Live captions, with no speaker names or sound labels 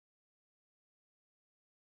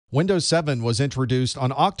Windows 7 was introduced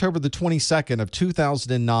on October the 22nd of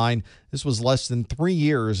 2009. This was less than 3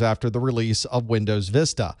 years after the release of Windows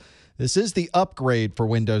Vista. This is the upgrade for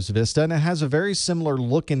Windows Vista, and it has a very similar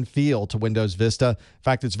look and feel to Windows Vista. In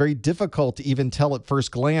fact, it's very difficult to even tell at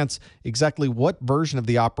first glance exactly what version of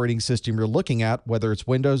the operating system you're looking at, whether it's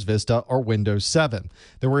Windows Vista or Windows 7.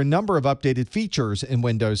 There were a number of updated features in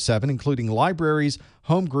Windows 7, including libraries,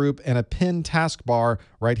 home group, and a pinned taskbar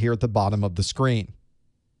right here at the bottom of the screen.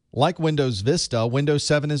 Like Windows Vista, Windows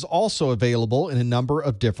 7 is also available in a number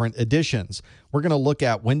of different editions. We're going to look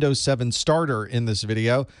at Windows 7 Starter in this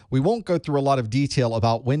video. We won't go through a lot of detail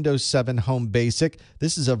about Windows 7 Home Basic.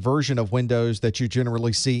 This is a version of Windows that you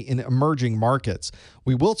generally see in emerging markets.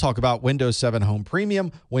 We will talk about Windows 7 Home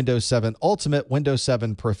Premium, Windows 7 Ultimate, Windows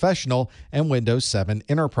 7 Professional, and Windows 7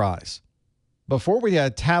 Enterprise. Before we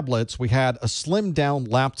had tablets, we had a slimmed-down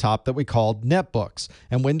laptop that we called netbooks,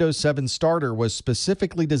 and Windows 7 Starter was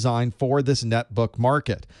specifically designed for this netbook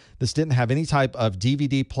market. This didn't have any type of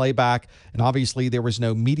DVD playback, and obviously there was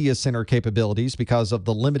no media center capabilities because of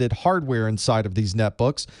the limited hardware inside of these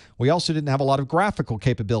netbooks. We also didn't have a lot of graphical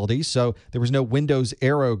capabilities, so there was no Windows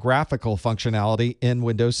Aero graphical functionality in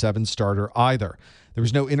Windows 7 Starter either. There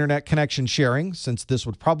was no internet connection sharing, since this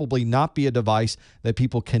would probably not be a device that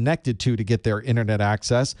people connected to get their internet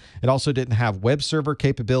access. It also didn't have web server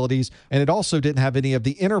capabilities, and it also didn't have any of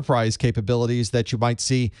the enterprise capabilities that you might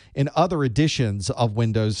see in other editions of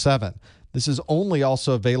Windows 7. This is only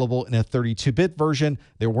also available in a 32-bit version.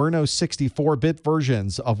 There were no 64-bit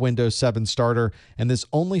versions of Windows 7 Starter, and this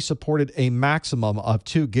only supported a maximum of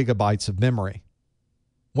 2 gigabytes of memory.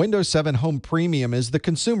 Windows 7 Home Premium is the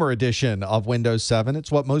consumer edition of Windows 7.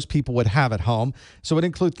 It's what most people would have at home. So it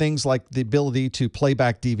includes things like the ability to play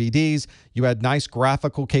back DVDs. You had nice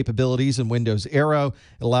graphical capabilities in Windows Aero.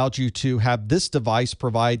 It allowed you to have this device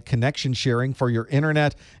provide connection sharing for your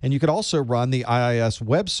internet. And you could also run the IIS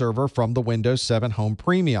web server from the Windows 7 Home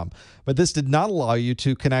Premium. But this did not allow you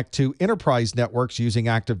to connect to enterprise networks using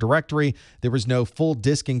Active Directory. There was no full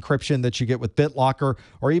disk encryption that you get with BitLocker,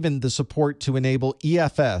 or even the support to enable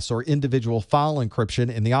EFS, or individual file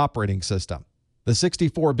encryption, in the operating system. The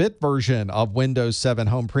 64-bit version of Windows 7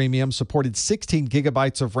 Home Premium supported 16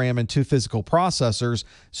 gigabytes of RAM and 2 physical processors,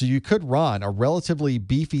 so you could run a relatively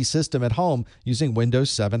beefy system at home using Windows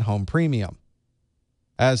 7 Home Premium.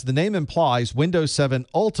 As the name implies, Windows 7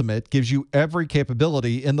 Ultimate gives you every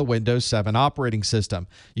capability in the Windows 7 operating system.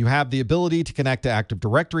 You have the ability to connect to Active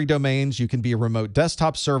Directory domains, you can be a remote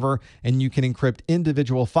desktop server, and you can encrypt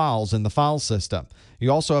individual files in the file system.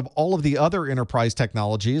 You also have all of the other enterprise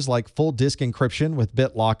technologies like full disk encryption with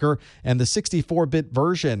BitLocker, and the 64-bit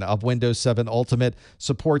version of Windows 7 Ultimate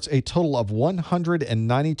supports a total of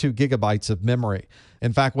 192 gigabytes of memory.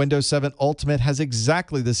 In fact, Windows 7 Ultimate has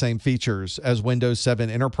exactly the same features as Windows 7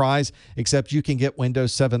 Enterprise, except you can get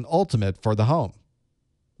Windows 7 Ultimate for the home.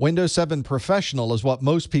 Windows 7 Professional is what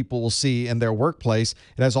most people will see in their workplace.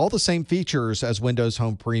 It has all the same features as Windows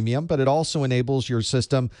Home Premium, but it also enables your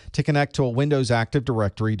system to connect to a Windows Active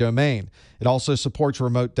Directory domain. It also supports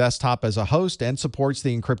remote desktop as a host and supports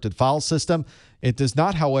the encrypted file system. It does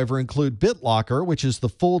not, however, include BitLocker, which is the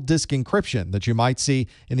full disk encryption that you might see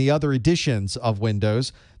in the other editions of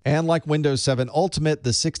Windows. And like Windows 7 Ultimate, the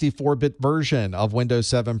 64-bit version of Windows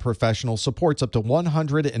 7 Professional supports up to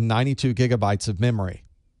 192 gigabytes of memory.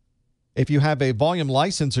 If you have a volume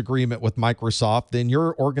license agreement with Microsoft, then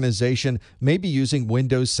your organization may be using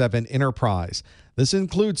Windows 7 Enterprise. This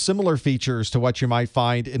includes similar features to what you might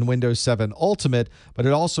find in Windows 7 Ultimate, but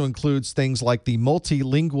it also includes things like the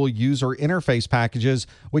multilingual user interface packages,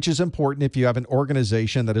 which is important if you have an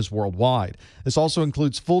organization that is worldwide. This also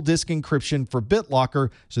includes full disk encryption for BitLocker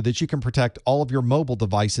so that you can protect all of your mobile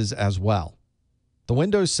devices as well. The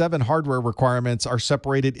Windows 7 hardware requirements are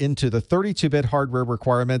separated into the 32-bit hardware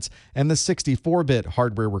requirements and the 64-bit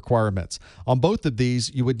hardware requirements. On both of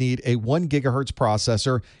these, you would need a 1 gigahertz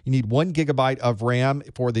processor. You need 1 gigabyte of RAM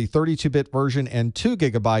for the 32-bit version and 2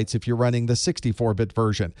 gigabytes if you're running the 64-bit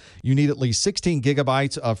version. You need at least 16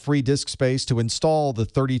 gigabytes of free disk space to install the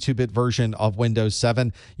 32-bit version of Windows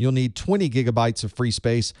 7. You'll need 20 gigabytes of free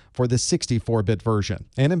space for the 64-bit version.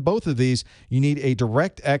 And in both of these, you need a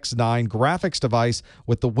DirectX 9 graphics device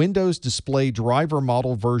with the Windows Display Driver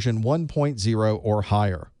Model version 1.0 or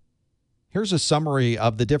higher. Here's a summary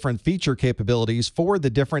of the different feature capabilities for the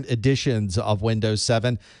different editions of Windows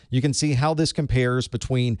 7. You can see how this compares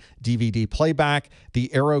between DVD playback, the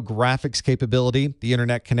Aero graphics capability, the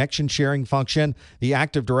internet connection sharing function, the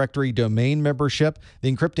Active Directory domain membership,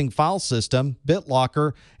 the encrypting file system,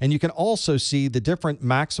 BitLocker, and you can also see the different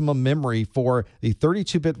maximum memory for the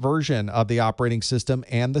 32-bit version of the operating system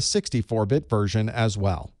and the 64-bit version as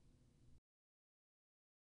well.